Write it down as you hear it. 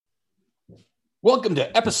Welcome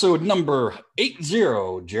to episode number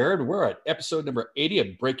 80, Jared. We're at episode number 80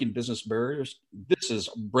 of Breaking Business Barriers. This is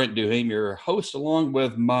Brent Duhame, your host, along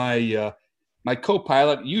with my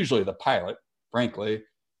co-pilot, usually the pilot, frankly,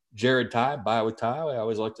 Jared Ty, Bio with Ty. I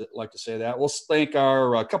always like to say that. We'll thank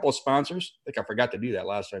our couple of sponsors. I think I forgot to do that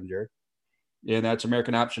last time, Jared. And that's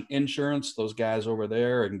American Option Insurance. Those guys over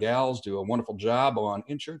there and gals do a wonderful job on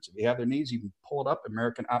insurance. If you have their needs, you can pull it up at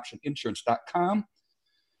AmericanOptionInsurance.com.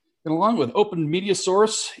 And along with Open Media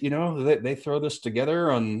Source, they throw this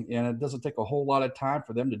together, and it doesn't take a whole lot of time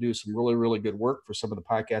for them to do some really, really good work for some of the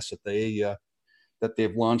podcasts that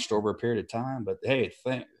they've launched over a period of time. But hey,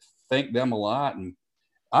 thank them a lot, and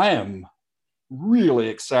I am really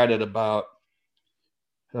excited about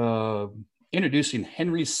introducing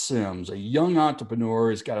Henry Sims, a young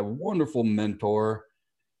entrepreneur. He's got a wonderful mentor,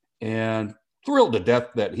 and thrilled to death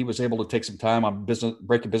that he was able to take some time on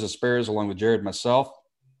Breaking Business Barriers along with Jared and myself.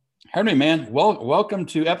 Henry, man, welcome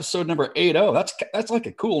to episode number 80. That's like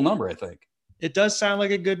a cool number, I think. It does sound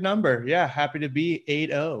like a good number. Yeah, happy to be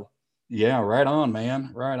 80. Yeah, right on,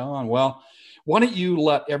 man. Right on. Well, why don't you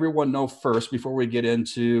let everyone know first before we get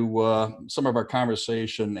into some of our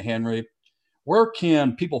conversation, Henry, where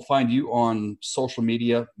can people find you on social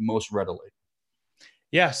media most readily?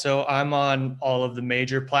 Yeah, so I'm on all of the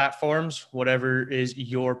major platforms, whatever is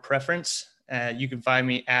your preference. You can find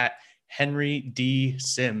me at Henry D.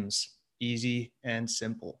 Sims. Easy and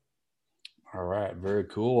simple. All right, very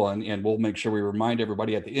cool. And we'll make sure we remind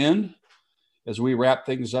everybody at the end as we wrap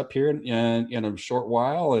things up here in a short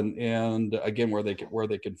while, and again where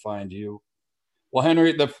they can find you. Well,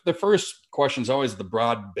 Henry, the first question is always the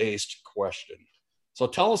broad-based question. So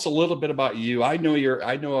tell us a little bit about you. I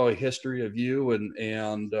know a history of you,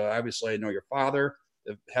 and obviously I know your father.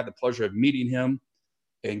 I've had the pleasure of meeting him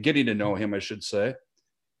and getting to know him, I should say.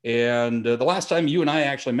 And the last time you and I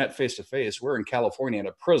actually met face to face, we're in California in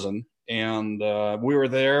a prison, and we were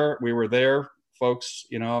there, folks.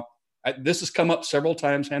 This has come up several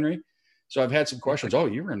times, Henry. So I've had some questions. Oh,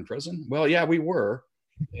 you were in prison? Well, yeah, we were,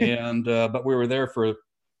 and but we were there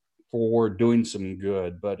for doing some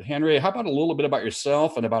good. But Henry, how about a little bit about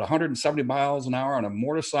yourself and about 170 miles an hour on a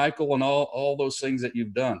motorcycle and all those things that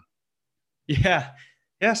you've done? Yeah.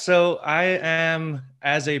 Yeah. So I am,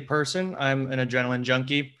 as a person, I'm an adrenaline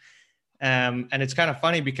junkie. And it's kind of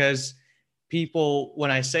funny because people,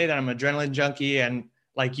 when I say that I'm an adrenaline junkie, and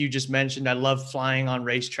like you just mentioned, I love flying on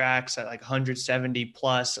racetracks at like 170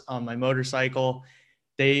 plus on my motorcycle.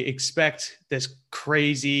 They expect this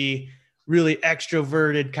crazy, really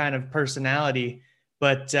extroverted kind of personality,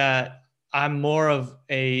 but I'm more of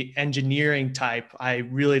a engineering type. I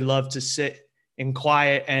really love to sit in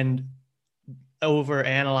quiet and over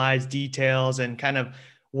analyze details and kind of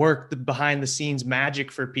work the behind the scenes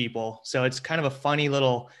magic for people. So it's kind of a funny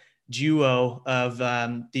little duo of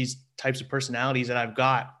these types of personalities that I've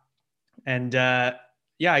got. And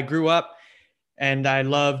yeah, I grew up and I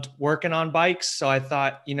loved working on bikes. So I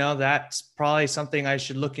thought, that's probably something I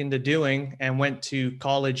should look into doing, and went to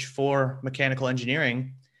college for mechanical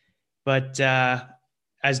engineering. But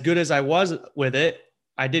as good as I was with it,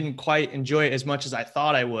 I didn't quite enjoy it as much as I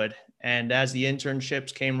thought I would. And as the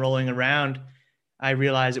internships came rolling around, I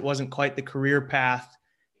realized it wasn't quite the career path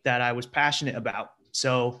that I was passionate about.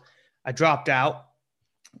 So I dropped out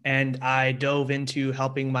and I dove into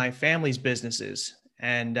helping my family's businesses,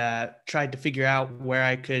 and tried to figure out where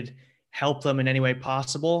I could help them in any way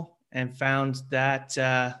possible, and found that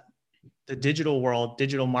the digital world,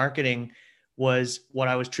 digital marketing, was what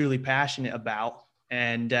I was truly passionate about,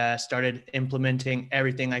 and started implementing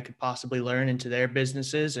everything I could possibly learn into their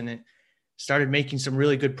businesses. And it started making some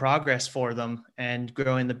really good progress for them and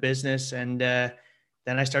growing the business. And then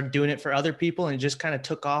I started doing it for other people, and it just kind of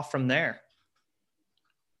took off from there.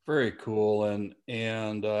 Very cool, and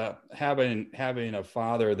having a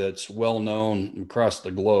father that's well known across the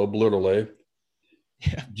globe, literally.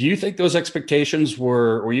 Yeah. Do you think those expectations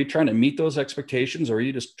were you trying to meet those expectations, or are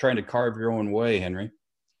you just trying to carve your own way, Henry?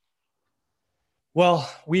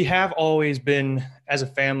 Well, we have always been, as a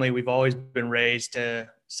family, we've always been raised to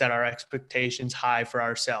set our expectations high for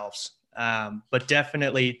ourselves. But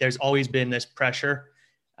definitely there's always been this pressure,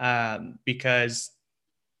 because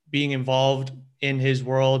being involved in his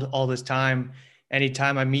world all this time,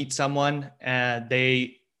 anytime I meet someone, they're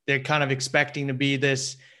kind of expecting to be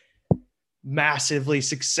this massively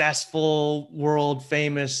successful, world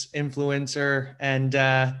famous influencer. And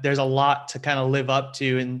there's a lot to kind of live up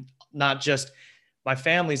to, and not just my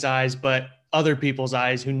family's eyes, but other people's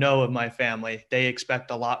eyes who know of my family. They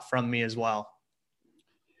expect a lot from me as well.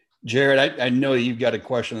 Jared, I know you've got a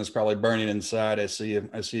question that's probably burning inside. I see you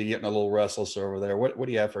getting a little restless over there. What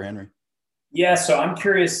do you have for Henry? Yeah, so I'm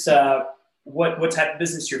curious, what type of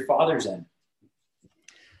business your father's in?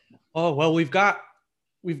 Oh, well, we've got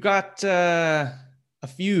a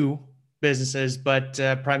few businesses, but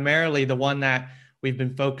primarily the one that we've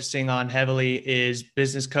been focusing on heavily is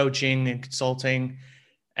business coaching and consulting,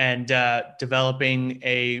 and developing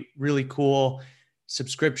a really cool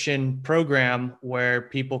subscription program where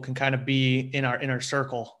people can kind of be in our inner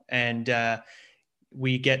circle, and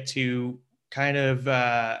we get to kind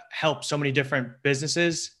of help so many different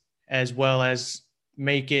businesses, as well as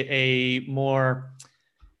make it a more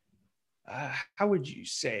how would you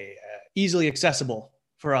say, easily accessible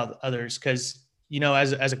for others, because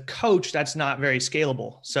as a coach, that's not very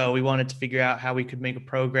scalable. So we wanted to figure out how we could make a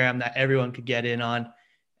program that everyone could get in on,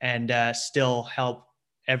 and still help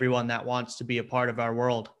everyone that wants to be a part of our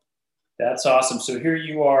world. That's awesome. So here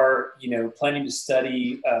you are, planning to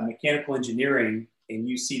study mechanical engineering, and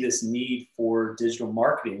you see this need for digital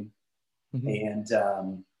marketing, Mm-hmm.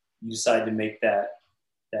 and you decide to make that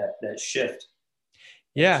shift.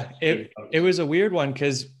 Yeah, it was a weird one,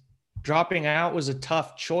 because dropping out was a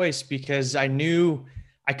tough choice, because I knew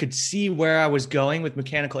I could see where I was going with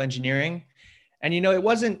mechanical engineering. And, it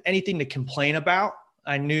wasn't anything to complain about.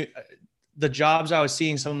 I knew the jobs I was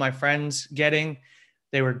seeing some of my friends getting,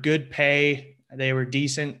 they were good pay, they were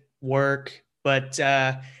decent work, but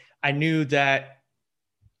I knew that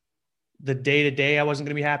the day to day I wasn't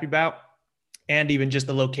going to be happy about, and even just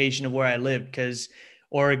the location of where I lived, because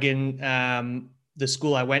Oregon, the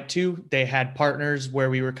school I went to, they had partners where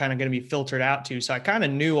we were kind of going to be filtered out to. So I kind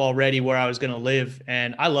of knew already where I was going to live.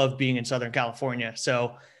 And I love being in Southern California.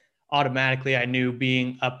 So automatically I knew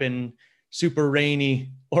being up in super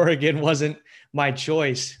rainy Oregon wasn't my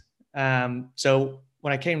choice. So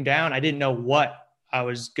when I came down, I didn't know what I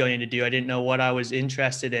was going to do. I didn't know what I was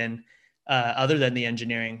interested in, other than the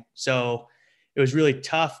engineering. So it was really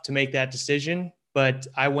tough to make that decision. But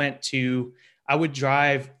I would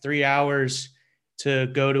drive 3 hours to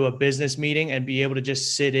go to a business meeting and be able to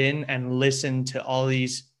just sit in and listen to all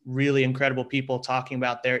these really incredible people talking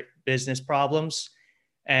about their business problems.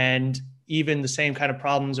 And even the same kind of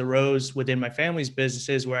problems arose within my family's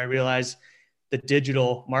businesses, where I realized the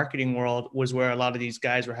digital marketing world was where a lot of these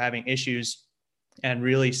guys were having issues, and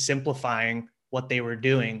really simplifying what they were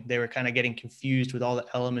doing. They were kind of getting confused with all the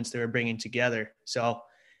elements they were bringing together. So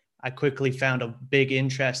I quickly found a big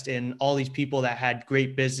interest in all these people that had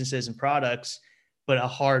great businesses and products, but a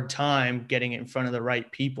hard time getting it in front of the right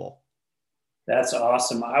people. That's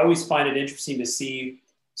awesome. I always find it interesting to see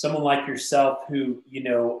someone like yourself who,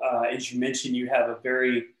 as you mentioned, you have a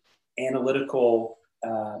very analytical,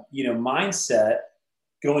 mindset,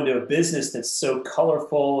 go into a business that's so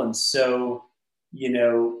colorful and so,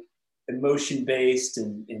 emotion based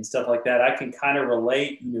and stuff like that. I can kind of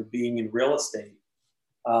relate, being in real estate.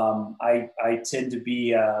 I tend to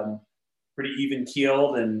be pretty even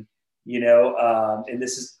keeled, and and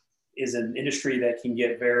this is an industry that can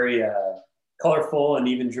get very colorful and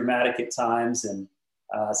even dramatic at times, and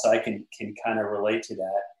so I can kind of relate to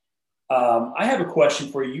that. I have a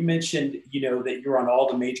question for you. You mentioned that you're on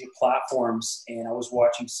all the major platforms, and I was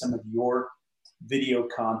watching some of your video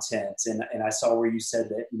content, and I saw where you said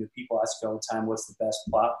that people ask you all the time, what's the best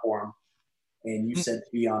platform, and you said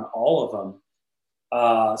to be on all of them.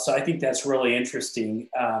 So I think that's really interesting.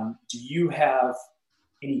 Do you have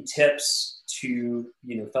any tips to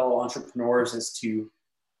fellow entrepreneurs as to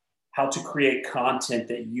how to create content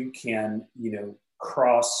that you can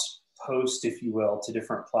cross post, if you will, to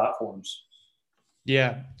different platforms?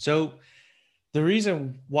 Yeah. So the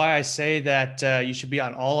reason why I say that you should be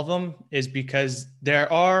on all of them is because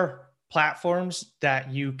there are platforms that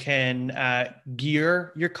you can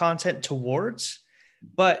gear your content towards,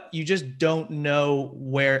 but you just don't know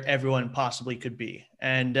where everyone possibly could be.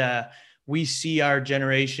 And we see our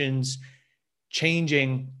generations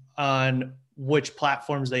changing on which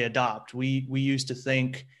platforms they adopt. We used to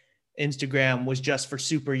think Instagram was just for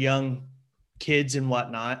super young kids and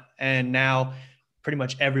whatnot, and now pretty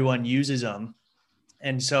much everyone uses them.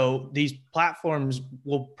 And so these platforms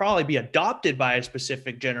will probably be adopted by a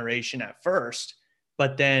specific generation at first,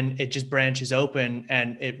 but then it just branches open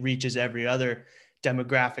and it reaches every other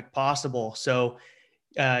demographic possible. So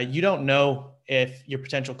you don't know if your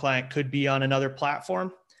potential client could be on another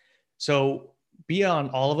platform. So be on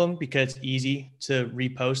all of them, because it's easy to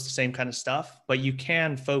repost the same kind of stuff, but you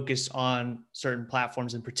can focus on certain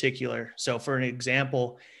platforms in particular. So for an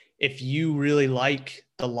example, if you really like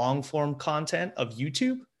the long form content of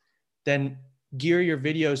YouTube, then gear your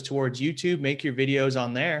videos towards YouTube, make your videos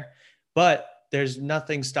on there. But there's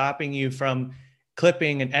nothing stopping you from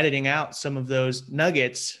clipping and editing out some of those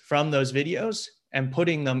nuggets from those videos and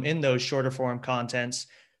putting them in those shorter form contents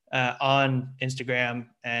on Instagram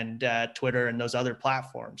and Twitter and those other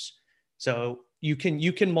platforms. So you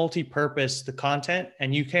can multi-purpose the content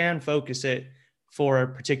and you can focus it for a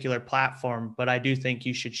particular platform, but I do think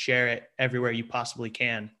you should share it everywhere you possibly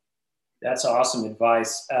can. That's awesome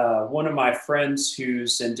advice. One of my friends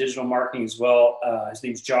who's in digital marketing as well, his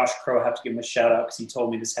name's Josh Crow. I have to give him a shout out because he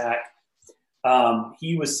told me this hack.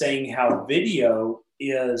 He was saying how video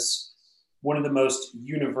is one of the most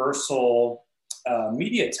universal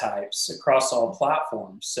media types across all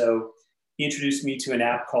platforms. So he introduced me to an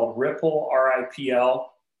app called Ripple,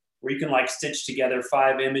 R-I-P-L, where you can like stitch together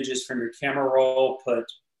 5 images from your camera roll, put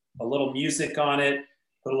a little music on it,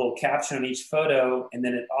 put a little caption on each photo, and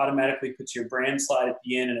then it automatically puts your brand slide at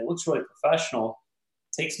the end, and it looks really professional.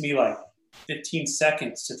 It takes me like 15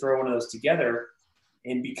 seconds to throw one of those together.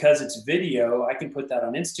 And because it's video, I can put that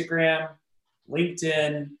on Instagram,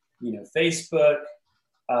 LinkedIn, Facebook,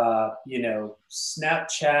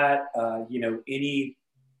 Snapchat,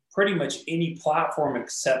 pretty much any platform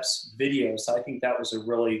accepts video. So I think that was a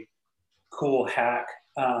really cool hack.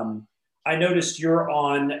 I noticed you're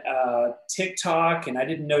on TikTok, and I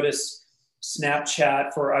didn't notice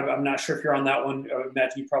Snapchat I'm not sure if you're on that one. I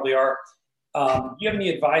imagine you probably are. Do you have any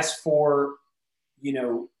advice for,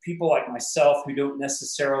 people like myself who don't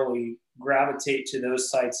necessarily gravitate to those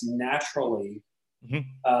sites naturally,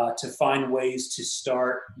 to find ways to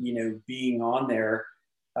start, being on there,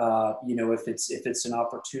 if it's an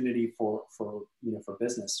opportunity for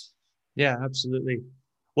business? Yeah, absolutely.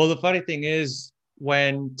 Well, the funny thing is,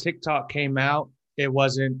 when TikTok came out, it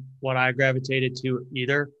wasn't what I gravitated to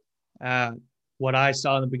either. What I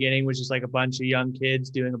saw in the beginning was just like a bunch of young kids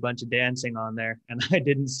doing a bunch of dancing on there, and I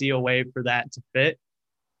didn't see a way for that to fit.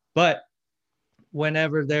 But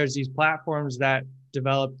whenever there's these platforms that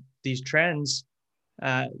develop these trends,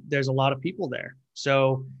 there's a lot of people there.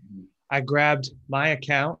 So I grabbed my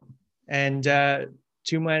account, and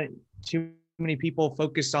too many people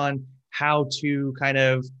focus on how to kind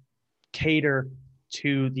of cater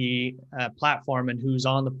to the platform and who's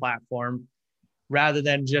on the platform, rather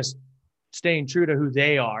than just staying true to who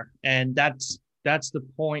they are. And that's the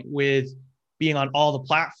point with being on all the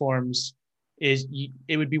platforms, is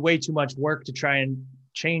it would be way too much work to try and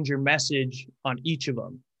change your message on each of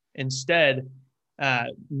them. Instead,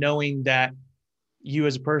 knowing that you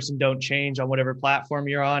as a person don't change on whatever platform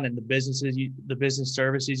you're on, and the business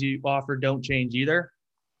services you offer don't change either,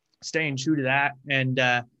 staying true to that. And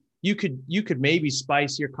you could maybe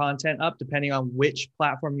spice your content up depending on which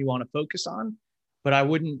platform you want to focus on, but I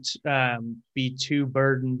wouldn't be too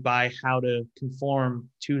burdened by how to conform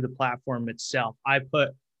to the platform itself. I put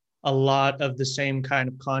a lot of the same kind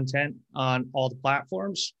of content on all the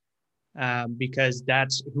platforms because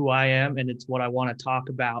that's who I am, and it's what I want to talk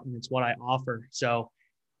about, and it's what I offer. So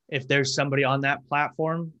if there's somebody on that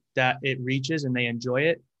platform that it reaches and they enjoy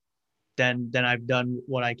it, then I've done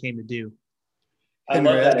what I came to do.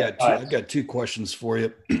 Henry, I've got 2 questions for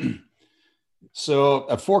you. So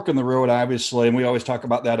a fork in the road, obviously, and we always talk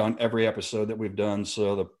about that on every episode that we've done.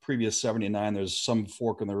 So the previous 79, there's some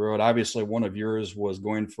fork in the road. Obviously, one of yours was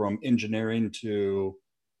going from engineering to,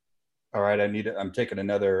 all right, I'm taking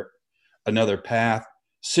another path.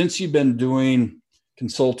 Since you've been doing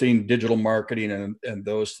consulting, digital marketing, and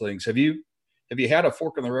those things, have you had a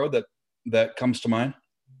fork in the road that comes to mind?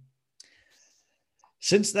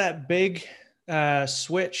 Since that big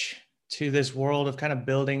switch to this world of kind of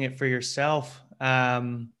building it for yourself,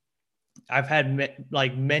 I've had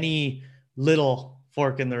many little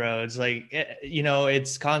fork in the roads.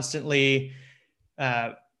 It's constantly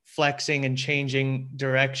flexing and changing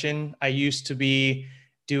direction. I used to be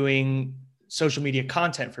doing social media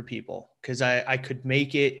content for people because I could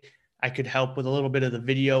make it. I could help with a little bit of the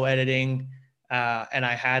video editing, and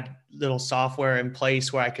I had little software in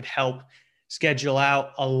place where I could help schedule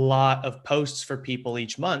out a lot of posts for people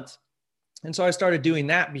each month. And so I started doing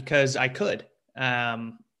that because I could.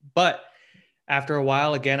 But after a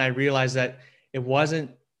while, again, I realized that it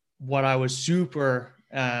wasn't what I was super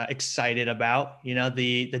excited about.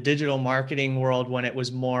 The digital marketing world, when it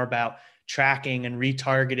was more about tracking and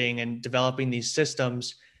retargeting and developing these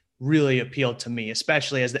systems, really appealed to me,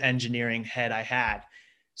 especially as the engineering head I had.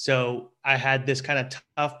 So I had this kind of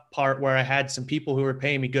tough part where I had some people who were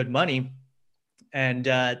paying me good money, and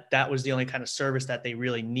that was the only kind of service that they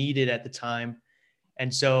really needed at the time.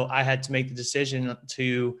 And so I had to make the decision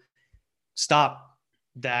to stop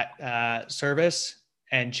that service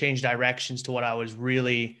and change directions to what I was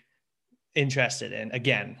really interested in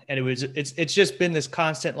again. And it's just been this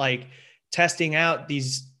constant testing out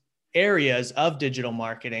these areas of digital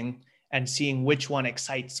marketing and seeing which one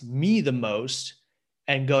excites me the most,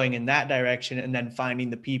 and going in that direction, and then finding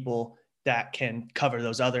the people that can cover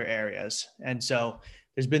those other areas. And so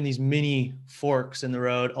there's been these mini forks in the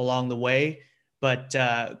road along the way, but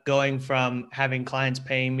going from having clients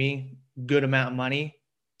paying me good amount of money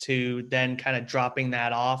to then kind of dropping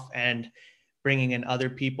that off and bringing in other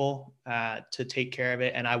people to take care of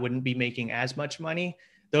it, and I wouldn't be making as much money.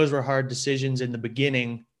 Those were hard decisions in the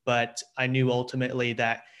beginning, but I knew ultimately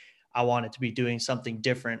that I wanted to be doing something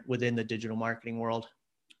different within the digital marketing world.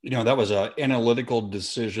 That was an analytical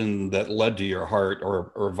decision that led to your heart,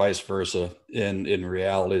 or vice versa in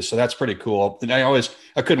reality. So that's pretty cool. And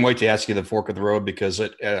I couldn't wait to ask you the fork of the road, because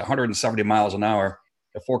at 170 miles an hour,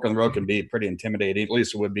 a fork in the road can be pretty intimidating. At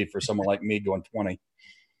least it would be for someone like me going 20.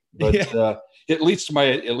 But yeah. It leads to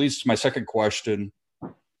my second question.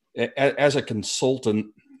 As a consultant,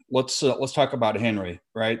 let's talk about Henry,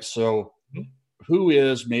 right? So who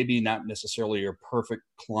is maybe not necessarily your perfect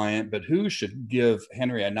client, but who should give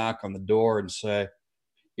Henry a knock on the door and say,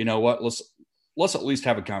 you know what, let's at least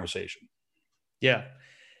have a conversation? Yeah.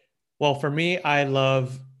 Well, for me, I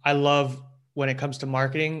love when it comes to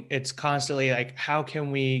marketing, it's constantly like, how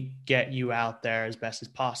can we get you out there as best as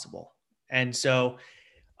possible? And so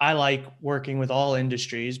I like working with all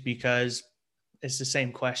industries, because it's the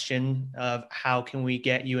same question of how can we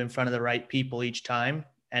get you in front of the right people each time?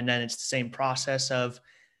 And then it's the same process of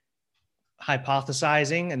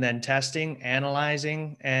hypothesizing and then testing,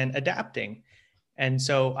 analyzing, and adapting. And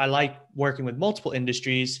so I like working with multiple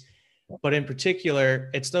industries, but in particular,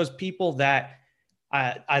 it's those people that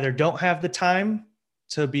either don't have the time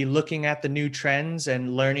to be looking at the new trends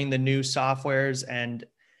and learning the new softwares and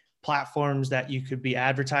platforms that you could be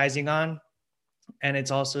advertising on. And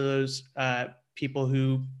it's also those people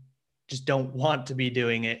who just don't want to be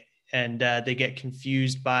doing it, and they get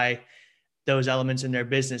confused by those elements in their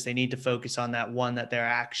business. They need to focus on that one that they're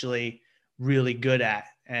actually really good at.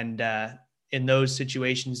 And in those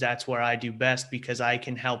situations, that's where I do best, because I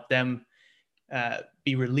can help them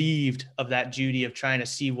be relieved of that duty of trying to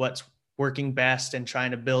see what's working best and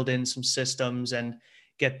trying to build in some systems and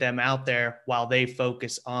get them out there while they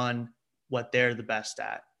focus on what they're the best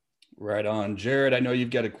at. Right on. Jared, I know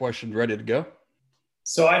you've got a question ready to go.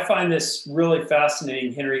 So I find this really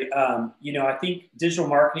fascinating, Henry. I think digital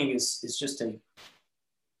marketing is just a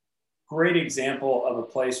great example of a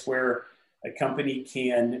place where a company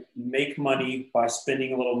can make money by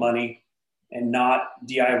spending a little money and not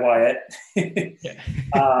DIY it.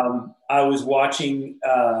 I was watching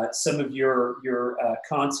some of your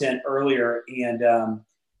content earlier, and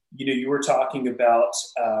you were talking about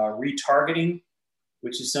retargeting,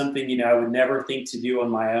 which is something I would never think to do on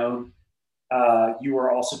my own. You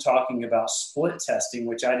were also talking about split testing,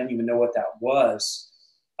 which I didn't even know what that was.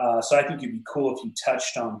 So I think it'd be cool if you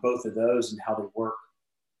touched on both of those and how they work.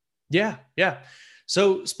 Yeah.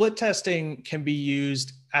 So split testing can be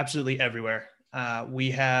used absolutely everywhere.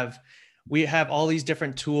 We have all these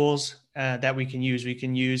different tools that we can use. We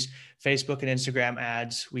can use Facebook and Instagram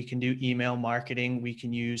ads. We can do email marketing. We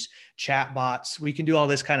can use chat bots. We can do all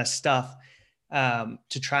this kind of stuff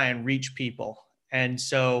to try and reach people. And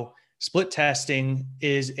so split testing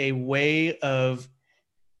is a way of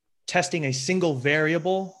testing a single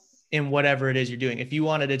variable in whatever it is you're doing. If you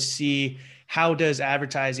wanted to see how does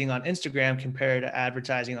advertising on Instagram compare to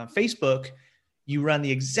advertising on Facebook, you run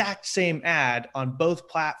the exact same ad on both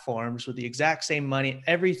platforms with the exact same money,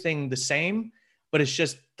 everything the same, but it's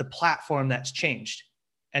just the platform that's changed.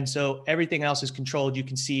 And so everything else is controlled. You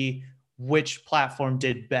can see which platform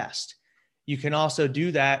did best. You can also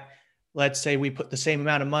do that. Let's say we put the same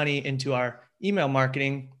amount of money into our email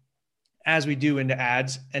marketing as we do into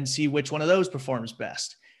ads and see which one of those performs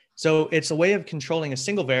best. So it's a way of controlling a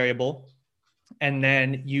single variable, and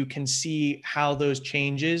then you can see how those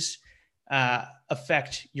changes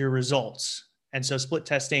affect your results. And so split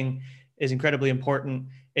testing is incredibly important.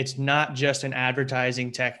 It's not just an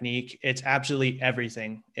advertising technique. It's absolutely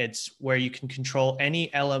everything. It's where you can control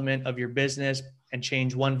any element of your business and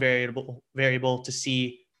change one variable to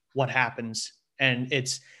see what happens. And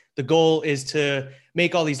the goal is to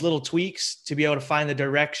make all these little tweaks to be able to find the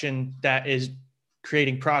direction that is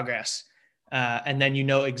creating progress. And then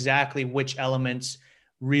exactly which elements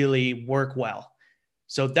really work well.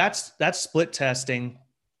 So that's split testing.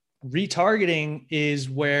 Retargeting is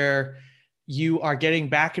where you are getting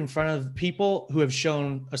back in front of people who have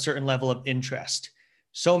shown a certain level of interest.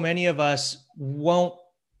 So many of us won't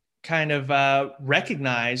kind of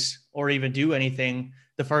recognize or even do anything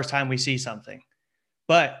the first time we see something.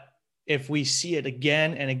 But if we see it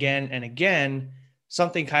again and again and again,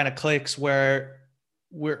 something kind of clicks where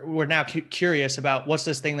we're now curious about what's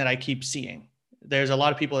this thing that I keep seeing. There's a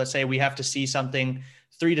lot of people that say we have to see something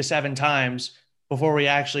 3 to 7 times before we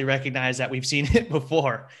actually recognize that we've seen it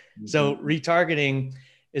before. Mm-hmm. So retargeting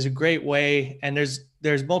is a great way. And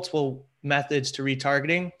there's multiple methods to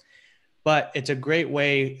retargeting, but it's a great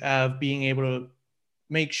way of being able to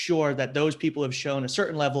make sure that those people have shown a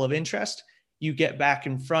certain level of interest you get back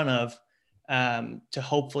in front of, to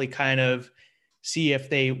hopefully kind of see if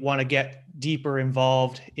they want to get deeper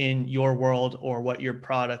involved in your world or what your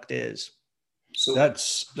product is. So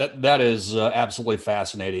that is absolutely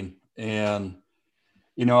fascinating. And,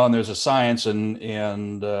 you know, and there's a science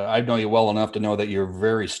and I know you well enough to know that you're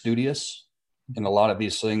very studious in a lot of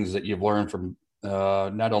these things that you've learned from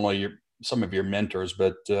not only some of your mentors,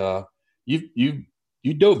 but you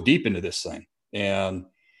dove deep into this thing and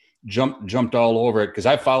jumped all over it, because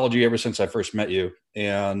I followed you ever since I first met you,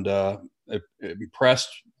 and impressed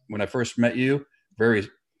when I first met you. Very,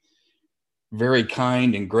 very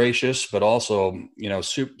kind and gracious, but also, you know,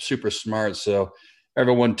 super smart. So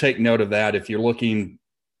everyone take note of that. If you're looking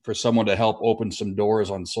for someone to help open some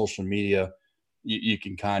doors on social media, you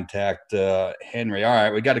can contact Henry. All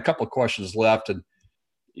right, we got a couple of questions left, and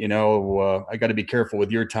you know, I got to be careful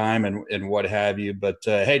with your time and what have you. But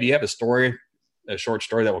hey, do you have a short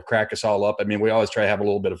story that will crack us all up? I mean, we always try to have a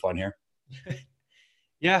little bit of fun here.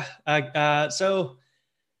 Yeah. So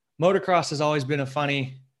motocross has always been a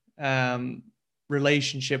funny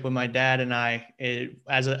relationship with my dad and I.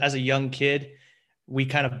 As a young kid, we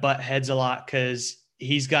kind of butt heads a lot because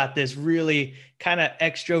he's got this really kind of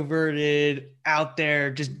extroverted, out there,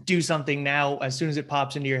 just do something now as soon as it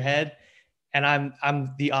pops into your head. And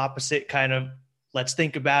I'm the opposite, kind of, let's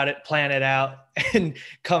think about it, plan it out, and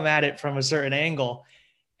come at it from a certain angle.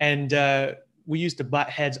 And we used to butt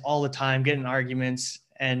heads all the time, get in arguments.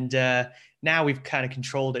 And now we've kind of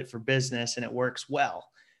controlled it for business and it works well.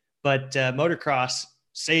 But motocross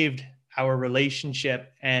saved our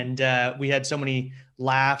relationship. And we had so many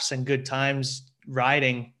laughs and good times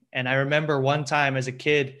riding. And I remember one time as a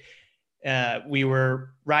kid, we were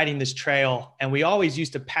riding this trail and we always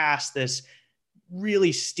used to pass this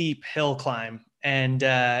really steep hill climb. And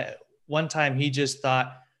one time he just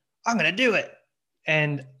thought, I'm going to do it.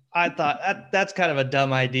 And I thought that's kind of a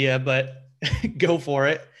dumb idea, but go for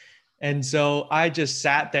it. And so I just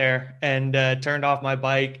sat there and turned off my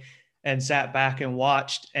bike and sat back and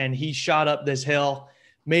watched. And he shot up this hill,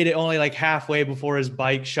 made it only like halfway before his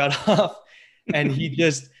bike shut off. And he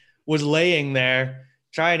just was laying there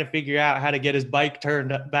trying to figure out how to get his bike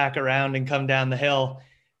turned back around and come down the hill.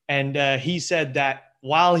 And he said that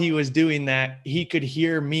while he was doing that, he could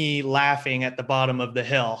hear me laughing at the bottom of the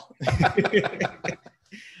hill.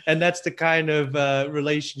 And that's the kind of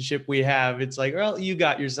relationship we have. It's like, well, you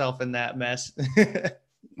got yourself in that mess.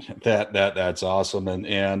 That's awesome.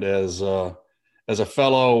 And as a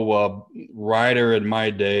fellow rider in my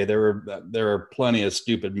day, there are plenty of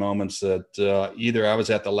stupid moments that either I was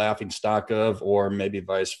at the laughing stock of, or maybe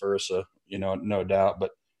vice versa. You know, no doubt.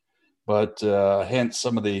 But hence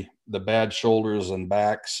some of the bad shoulders and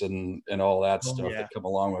backs and all that stuff that come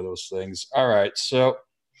along with those things. All right, so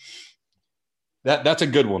that's a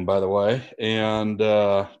good one, by the way. And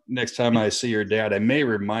next time I see your dad, I may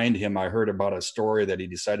remind him I heard about a story that he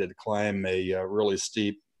decided to climb a really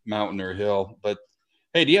steep mountain or hill. But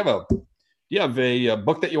hey, do you have a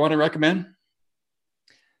book that you want to recommend?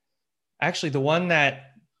 Actually,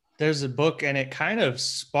 there's a book, and it kind of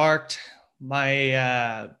sparked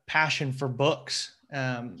my passion for books,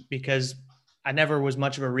 because I never was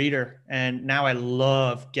much of a reader, and now I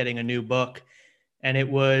love getting a new book. And it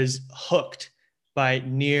was Hooked by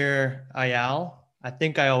Nir Eyal. I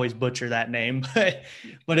think I always butcher that name,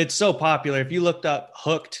 but it's so popular. If you looked up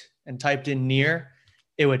Hooked and typed in Nir,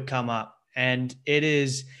 it would come up. And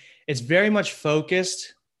it's very much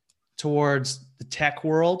focused towards the tech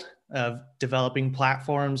world of developing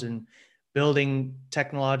platforms and building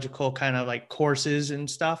technological kind of like courses and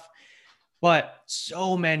stuff. But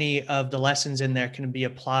so many of the lessons in there can be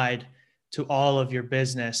applied to all of your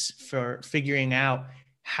business for figuring out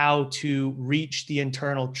how to reach the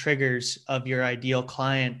internal triggers of your ideal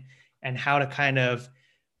client and how to kind of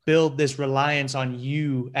build this reliance on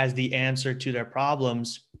you as the answer to their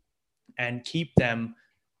problems and keep them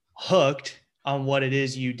hooked on what it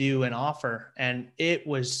is you do and offer. And it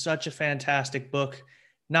was such a fantastic book,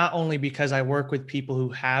 not only because I work with people who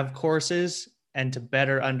have courses and to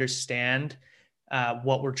better understand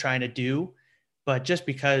what we're trying to do, but just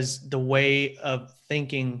because the way of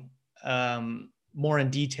thinking more in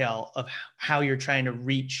detail of how you're trying to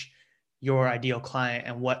reach your ideal client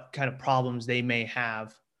and what kind of problems they may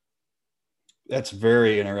have. That's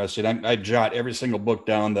very interesting. I jot every single book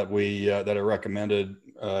down that that are recommended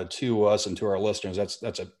to us and to our listeners.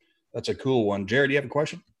 That's that's a cool one. Jared, do you have a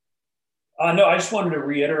question? No, I just wanted to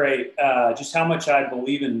reiterate just how much I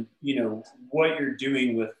believe in, what you're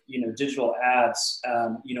doing with, digital ads.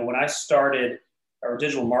 When I started, or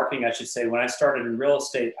digital marketing, I should say, when I started in real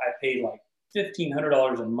estate, I paid like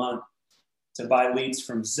 $1,500 a month to buy leads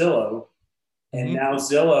from Zillow. And now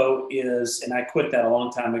Zillow is, and I quit that a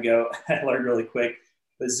long time ago. I learned really quick,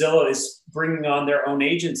 but Zillow is bringing on their own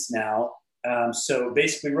agents now. So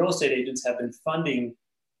basically, real estate agents have been funding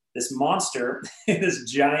this monster, this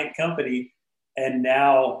giant company, and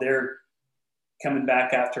now they're coming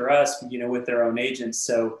back after us, with their own agents.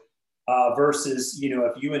 So versus,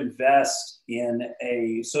 if you invest in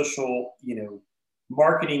a social,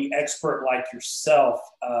 marketing expert like yourself,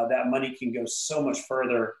 that money can go so much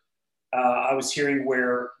further. I was hearing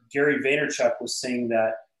where Gary Vaynerchuk was saying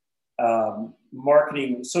that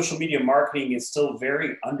social media marketing is still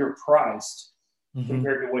very underpriced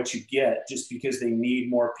compared to what you get, just because they need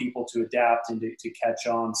more people to adapt and to catch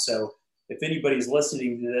on. So if anybody's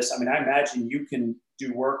listening to this, I imagine you can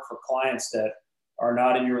do work for clients that are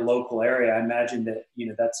not in your local area. I imagine that,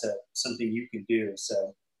 that's something you can do.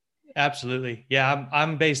 So. Absolutely. Yeah.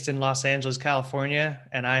 I'm based in Los Angeles, California,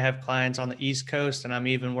 and I have clients on the East Coast, and I'm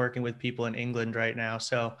even working with people in England right now.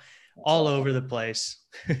 So all over the place.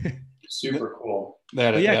 Super cool.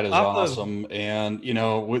 That is awesome. And,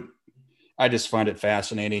 I just find it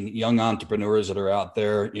fascinating. Young entrepreneurs that are out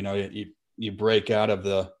there, you break out of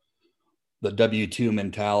the W-2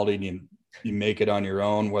 mentality and you make it on your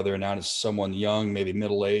own, whether or not it's someone young, maybe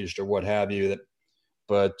middle-aged or what have you.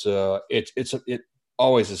 But it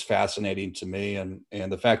always is fascinating to me. And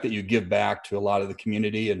the fact that you give back to a lot of the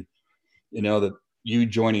community, and, that you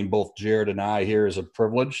joining both Jared and I here is a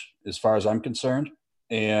privilege as far as I'm concerned.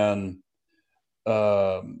 And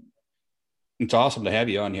it's awesome to have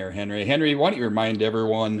you on here, Henry. Henry, why don't you remind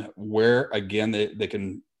everyone where, again, they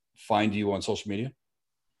can find you on social media?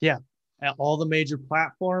 Yeah, at all the major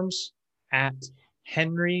platforms at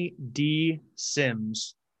Henry D.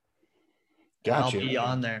 Sims. Gotcha. I'll be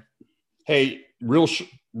on there. Hey, real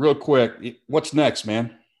quick, what's next,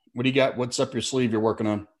 man? What do you got? What's up your sleeve you're working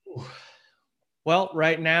on? Well,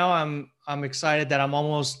 right now I'm excited that I'm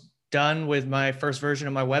almost done with my first version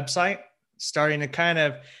of my website. Starting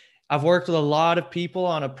to I've worked with a lot of people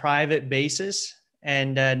on a private basis,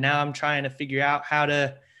 and now I'm trying to figure out how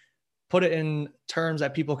to put it in terms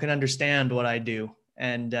that people can understand what I do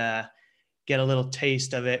and get a little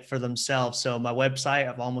taste of it for themselves. So my website,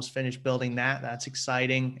 I've almost finished building that. That's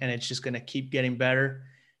exciting, and it's just going to keep getting better.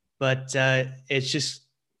 But it's just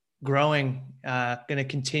growing, going to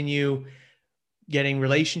continue getting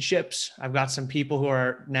relationships. I've got some people who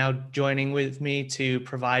are now joining with me to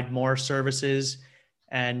provide more services.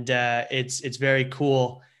 And it's very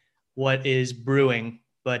cool what is brewing.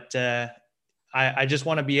 But I just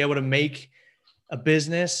want to be able to make a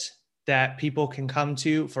business that people can come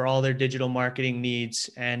to for all their digital marketing needs.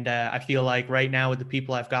 And I feel like right now with the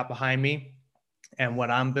people I've got behind me and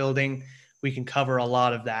what I'm building, we can cover a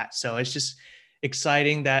lot of that. So it's just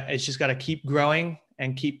exciting that it's just got to keep growing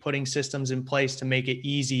and keep putting systems in place to make it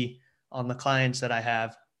easy on the clients that I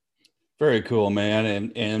have. Very cool,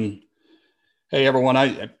 man. And hey, everyone,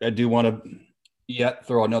 I do want to yet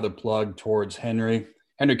throw another plug towards Henry.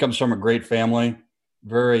 Henry comes from a great family,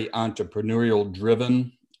 very entrepreneurial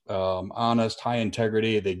driven, honest, high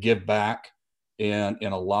integrity. They give back in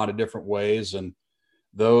a lot of different ways. And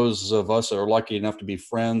those of us that are lucky enough to be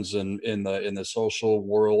friends in the social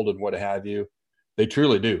world and what have you, they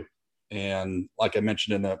truly do. And like I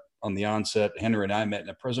mentioned on the onset, Henry and I met in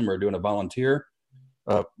a prison. We were doing a volunteer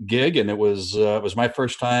gig, and it was my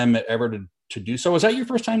first time ever to do so. Was that your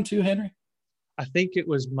first time too, Henry? I think it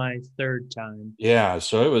was my third time. Yeah.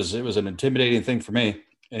 So it was an intimidating thing for me.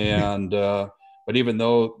 And, but even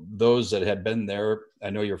though those that had been there, I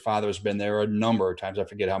know your father's been there a number of times. I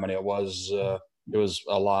forget how many it was a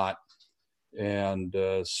lot. And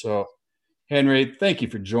so Henry, thank you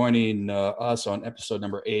for joining us on episode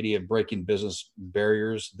number 80 of Breaking Business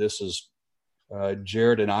Barriers. This is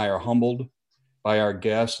Jared and I are humbled by our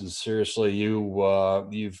guests, and seriously,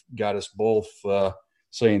 you've got us both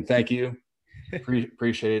saying thank you.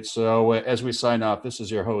 Appreciate it. So as we sign off, this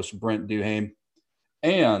is your host, Brent Duhame,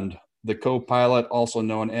 and the co-pilot, also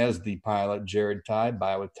known as the pilot, Jared Ty,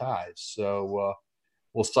 Buy with Ties. So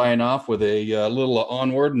we'll sign off with a little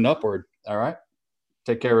onward and upward. All right.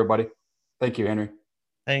 Take care, everybody. Thank you, Henry.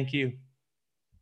 Thank you.